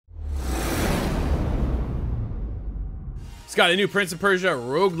Scott, a new Prince of Persia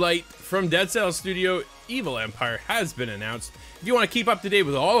roguelite from Dead Cells studio Evil Empire has been announced. If you want to keep up to date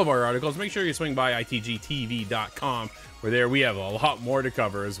with all of our articles, make sure you swing by itgtv.com, where there we have a lot more to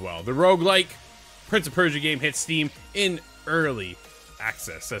cover as well. The roguelike Prince of Persia game hits Steam in early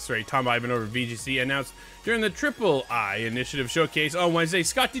access. That's right, Tom Ivan over VGC announced during the Triple I Initiative Showcase on Wednesday.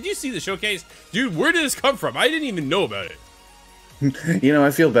 Scott, did you see the showcase? Dude, where did this come from? I didn't even know about it. You know,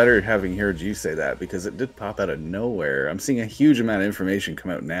 I feel better having heard you say that because it did pop out of nowhere. I'm seeing a huge amount of information come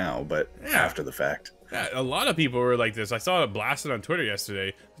out now, but after the fact. Yeah, a lot of people were like this. I saw it blasted on Twitter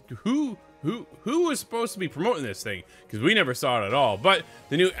yesterday. Who was supposed to be promoting this thing? Because we never saw it at all. But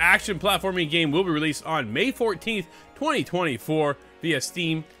the new action platforming game will be released on May 14th, 2024 via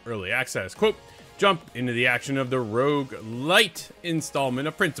Steam Early Access. Quote, jump into the action of the Rogue Light installment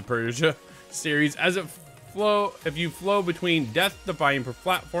of Prince of Persia series if you flow between death-defying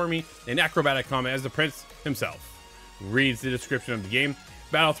platforming and acrobatic combat as the prince himself. Reads the description of the game.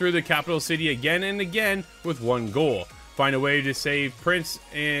 Battle through the capital city again and again with one goal. Find a way to save Prince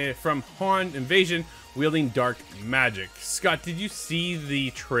from Han invasion wielding dark magic. Scott, did you see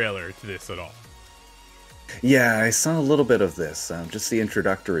the trailer to this at all? Yeah, I saw a little bit of this, just the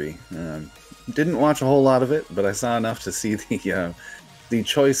introductory. Didn't watch a whole lot of it, but I saw enough to see the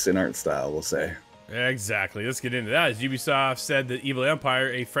choice in art style, we'll say. Exactly. Let's get into that. As Ubisoft said that Evil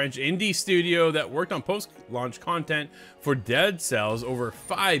Empire, a French indie studio that worked on post-launch content for Dead Cells over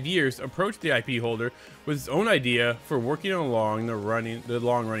 5 years, approached the IP holder with its own idea for working along the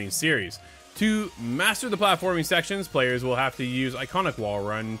long-running series. To master the platforming sections, players will have to use iconic wall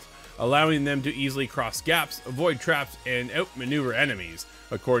runs, allowing them to easily cross gaps, avoid traps, and outmaneuver enemies,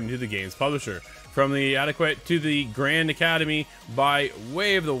 according to the game's publisher. From the Adequate to the Grand Academy, by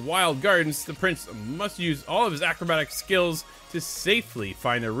way of the Wild Gardens, the prince must use all of his acrobatic skills to safely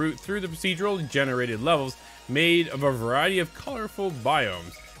find a route through the procedurally generated levels made of a variety of colorful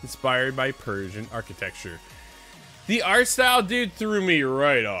biomes inspired by Persian architecture. The art style, dude, threw me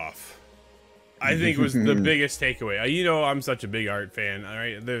right off. I think was the biggest takeaway. You know, I'm such a big art fan. All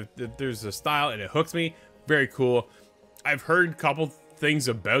right, there's a style and it hooks me. Very cool. I've heard a couple things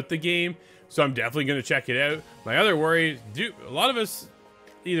about the game, so I'm definitely going to check it out. My other worry, dude, a lot of us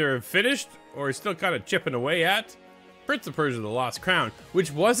either have finished or are still kind of chipping away at Prince of Persia: The Lost Crown,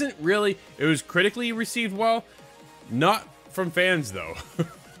 which wasn't really, it was critically received well, not from fans though.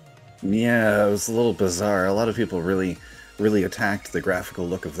 Yeah, it was a little bizarre. A lot of people really attacked the graphical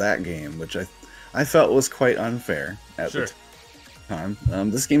look of that game, which I felt was quite unfair at the time.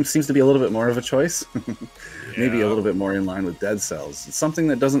 This game seems to be a little bit more of a choice. Maybe a little bit more in line with Dead Cells. It's something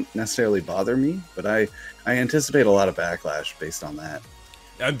that doesn't necessarily bother me, but I anticipate a lot of backlash based on that.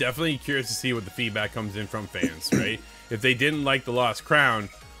 I'm definitely curious to see what the feedback comes in from fans, right? If they didn't like The Lost Crown,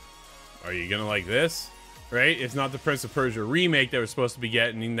 are you gonna like this? Right? It's not the Prince of Persia remake that we're supposed to be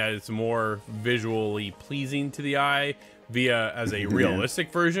getting, that it's more visually pleasing to the eye as a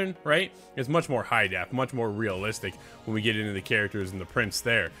realistic version, right? It's much more high def, much more realistic when we get into the characters and the prince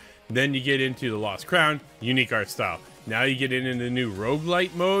there. Then you get into The Lost Crown, unique art style. Now you get into the new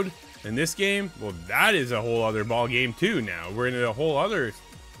roguelite mode in this game. Well, that is a whole other ball game too now. We're in a whole other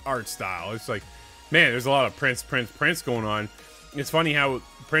art style. It's like, man, there's a lot of Prince going on. It's funny how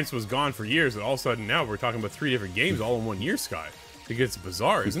Prince was gone for years, and all of a sudden now we're talking about 3 different games all in 1 year, Sky. It gets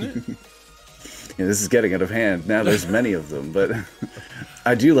bizarre, isn't it? Yeah, this is getting out of hand. Now there's many of them, but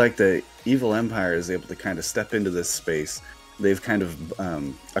I do like that Evil Empire is able to kind of step into this space. They've kind of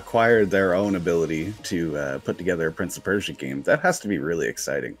acquired their own ability to put together a Prince of Persia game. That has to be really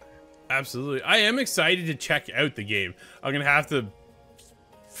exciting. Absolutely. I am excited to check out the game. I'm going to have to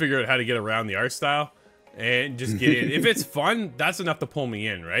figure out how to get around the art style and just get in. If it's fun, that's enough to pull me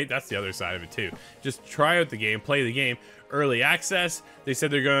in, right? That's the other side of it too. Just try out the game, play the game. Early access, they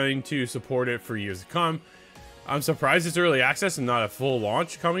said they're going to support it for years to come. I'm surprised it's early access and not a full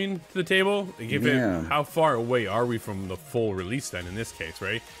launch coming to the table. Given how far away are we from the full release then in this case,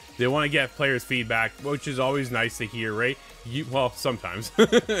 right? They want to get players' feedback, which is always nice to hear, right? Well, sometimes.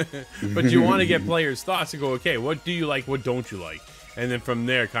 But you want to get players' thoughts and go, okay, what do you like, what don't you like? And then from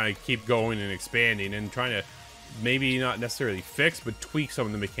there, kind of keep going and expanding and trying to maybe not necessarily fix, but tweak some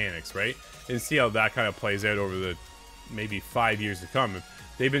of the mechanics, right? And see how that kind of plays out over the maybe 5 years to come.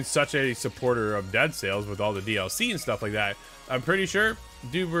 They've been such a supporter of Dead Cells with all the DLC and stuff like that. I'm pretty sure,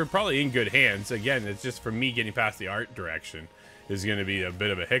 dude, we're probably in good hands. Again, it's just for me getting past the art direction is going to be a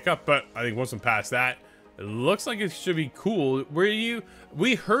bit of a hiccup, but I think once I'm past that, it looks like it should be cool.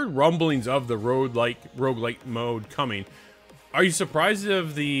 We heard rumblings of the roguelike mode coming. Are you surprised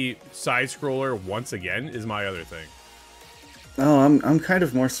of the side scroller once again? Is my other thing. Oh, I'm kind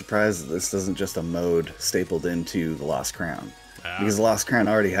of more surprised that this isn't just a mode stapled into the Lost Crown. Because the Lost Crown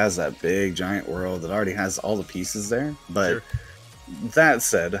already has that big, giant world that already has all the pieces there. But Sure. that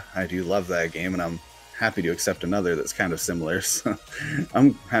said, I do love that game, and I'm happy to accept another that's kind of similar. So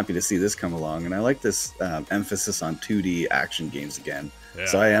I'm happy to see this come along, and I like this emphasis on 2D action games again. Yeah.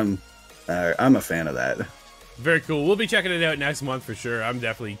 So I'm a fan of that. Very cool. We'll be checking it out next month for sure. I'm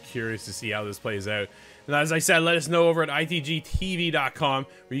definitely curious to see how this plays out. And as I said, let us know over at itgtv.com,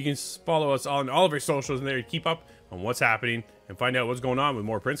 where you can follow us on all of our socials and there to keep up on what's happening and find out what's going on with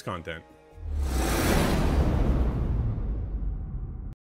more Prince content.